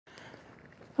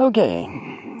Okay,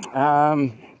 now,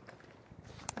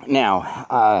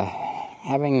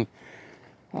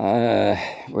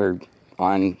 we're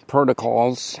on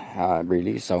protocols,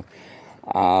 really, so,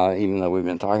 even though we've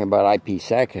been talking about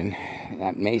IPsec, and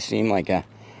that may seem like a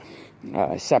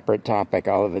separate topic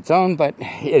all of its own, but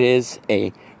it is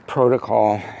a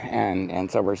protocol,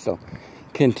 and so we're still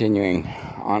continuing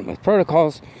on with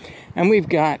protocols, and we've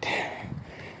got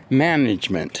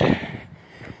management.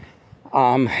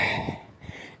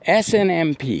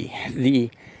 Snmp, the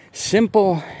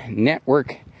Simple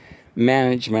Network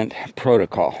Management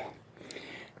Protocol.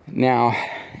 Now,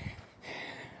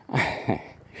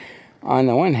 on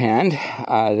the one hand,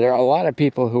 there are a lot of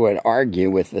people who would argue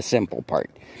with the simple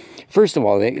part. First of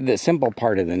all, the simple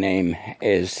part of the name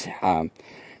is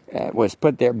was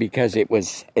put there because it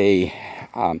was a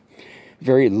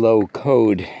very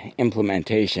low-code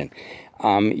implementation.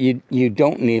 You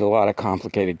don't need a lot of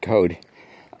complicated code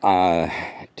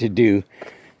to do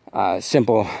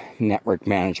simple network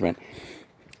management.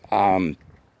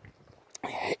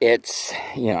 It's,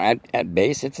 at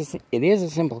base, it is a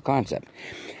simple concept.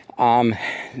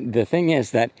 The thing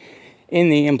is that in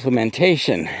the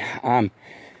implementation,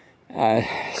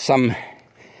 some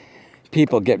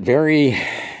people get very,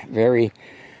 very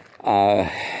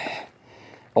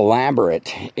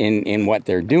elaborate in what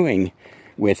they're doing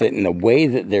with it and the way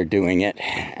that they're doing it,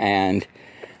 and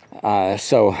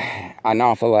so an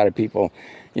awful lot of people,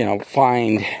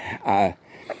 find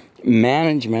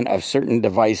management of certain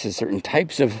devices, certain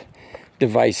types of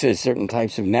devices, certain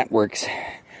types of networks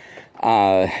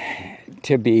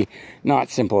to be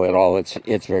not simple at all.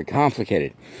 It's very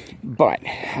complicated. But,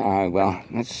 well,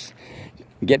 let's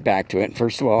get back to it.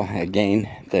 First of all, again,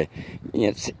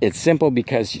 it's simple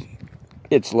because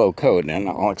it's low code, and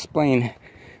I'll explain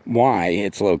why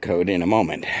it's low code in a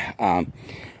moment.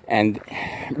 And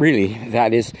really,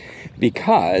 that is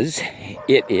because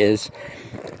it is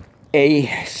a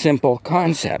simple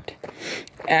concept.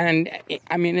 And,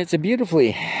 I mean, it's a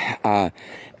beautifully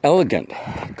elegant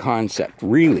concept,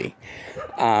 really.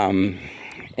 And,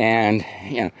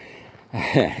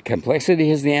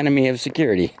 complexity is the enemy of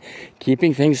security.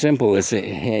 Keeping things simple is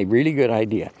a really good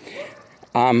idea.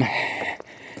 And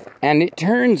it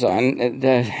turns on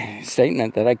the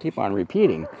statement that I keep on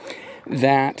repeating,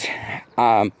 that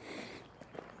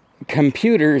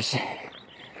computers,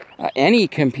 any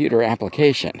computer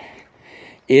application,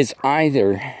 is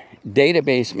either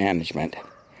database management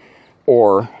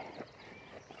or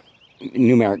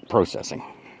numeric processing.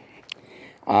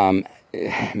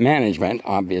 Management,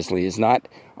 obviously, is not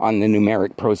on the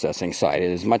numeric processing side.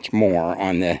 It is much more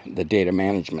on the data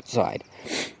management side.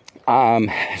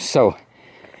 So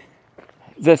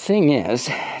the thing is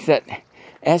that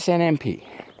Snmp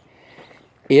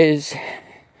is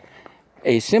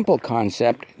a simple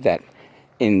concept that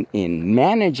in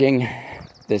managing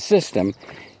the system,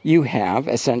 you have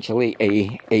essentially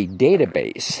a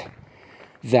database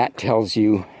that tells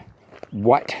you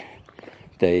what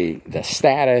the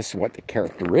status, what the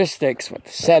characteristics, what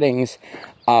the settings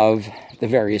of the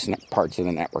various parts of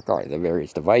the network are, the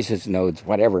various devices, nodes,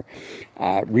 whatever,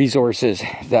 resources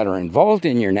that are involved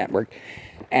in your network.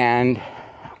 And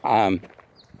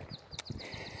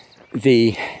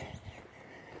we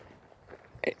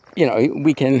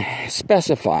can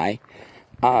specify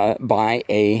by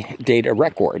a data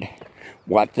record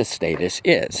what the status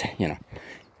is.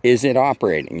 Is it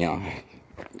operating?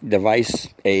 Device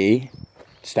A,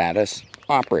 status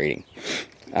operating.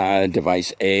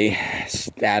 Device A,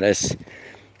 status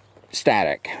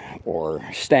static, or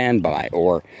standby,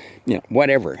 or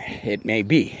whatever it may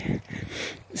be.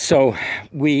 So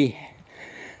we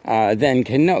then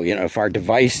can know, if our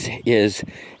device is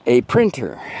a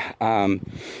printer,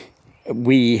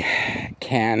 we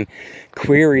can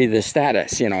query the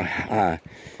status,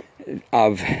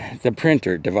 of the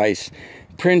printer device.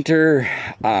 Printer,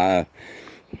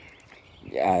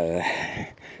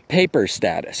 paper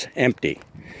status, empty.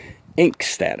 Ink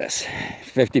status,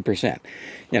 50%.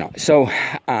 So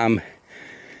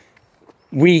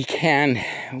we can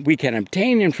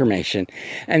obtain information,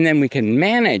 and then we can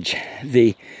manage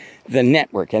the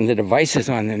network and the devices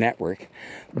on the network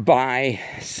by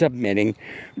submitting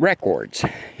records.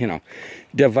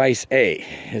 Device A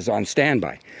is on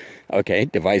standby. Okay,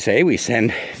 device A, we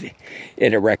send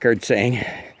it a record saying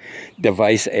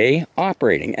device A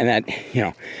operating, and that,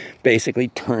 basically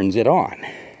turns it on.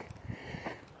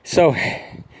 So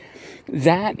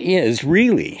that is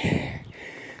really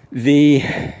the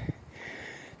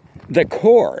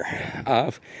core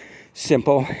of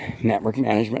simple network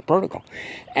management protocol.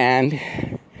 And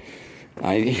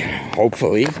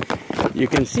hopefully you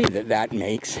can see that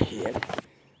makes it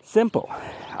simple.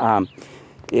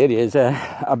 It is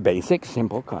a basic,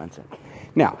 simple concept.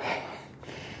 Now,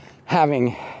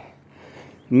 having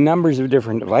numbers of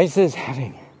different devices,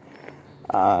 having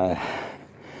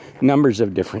numbers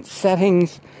of different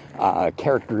settings,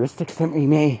 characteristics that we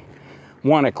may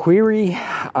want to query,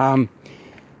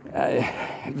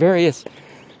 various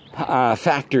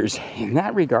factors in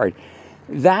that regard,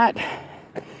 that,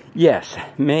 yes,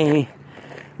 may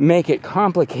make it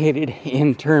complicated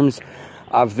in terms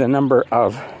of the number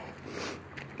of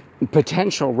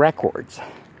potential records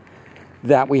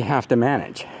that we have to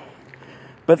manage.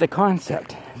 But the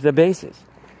concept, the basis,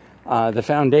 the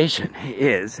foundation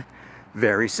is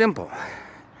very simple.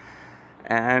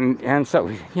 And so,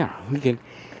 you know,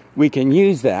 we can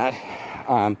use that,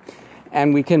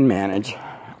 and we can manage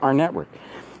our network.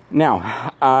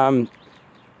 Now,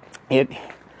 it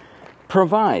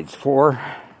provides for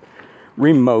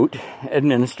remote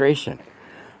administration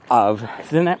of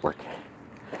the network.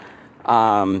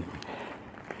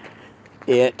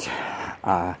 It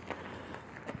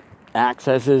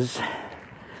accesses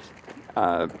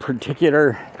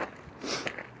particular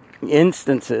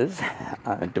instances,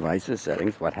 devices,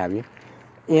 settings, what have you,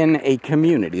 in a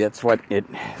community. That's what it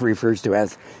refers to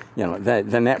as, you know,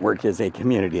 the network is a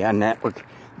community. A network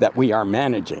that we are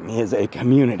managing is a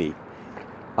community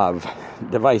of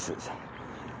devices.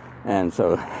 And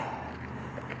so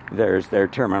there's their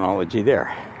terminology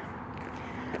there.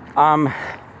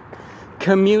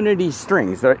 Community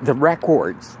strings, the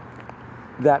records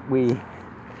that we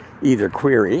either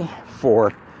query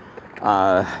for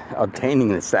obtaining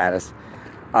the status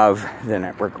of the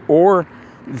network, or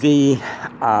the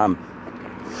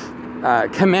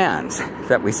commands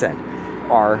that we send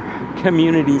are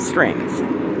community strings.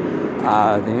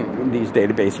 These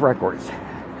database records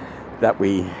that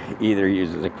we either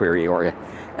use as a query or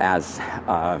as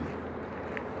a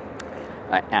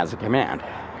command.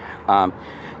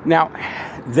 Now,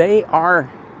 they are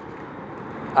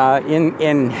in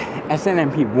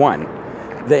Snmp 1.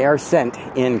 They are sent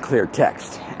in clear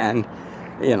text, and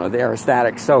you know they are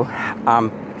static. So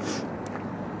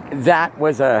that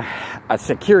was a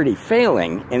security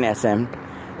failing in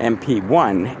Snmp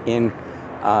 1 in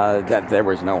that there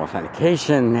was no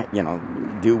authentication. You know,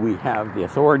 do we have the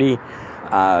authority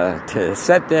to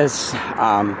set this?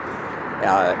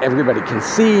 Everybody can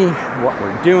see what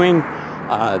we're doing.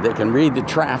 They can read the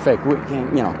traffic. We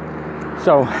can, you know.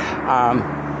 So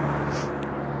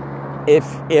if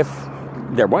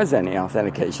there was any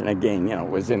authentication, again, you know,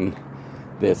 it was in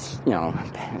this, you know,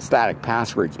 static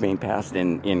passwords being passed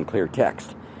in clear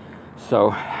text. So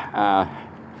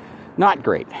not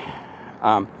great.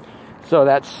 So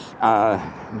that's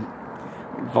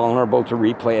vulnerable to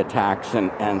replay attacks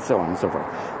and so on and so forth.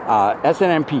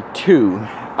 Snmp 2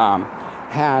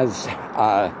 has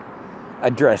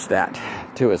addressed that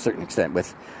to a certain extent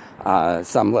with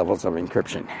some levels of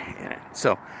encryption in it.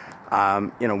 So,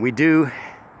 you know, we do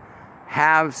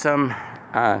have some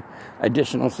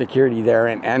additional security there,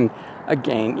 and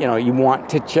again, you know, you want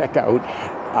to check out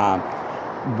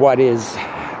what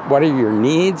are your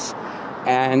needs,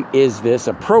 and is this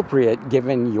appropriate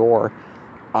given your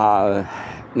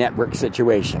network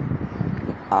situation?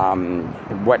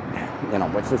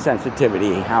 What's the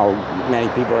sensitivity? How many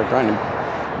people are going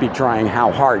to be trying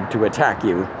how hard to attack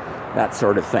you? That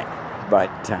sort of thing.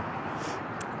 But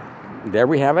there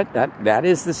we have it. That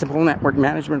is the simple network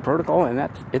management protocol, and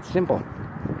it's simple.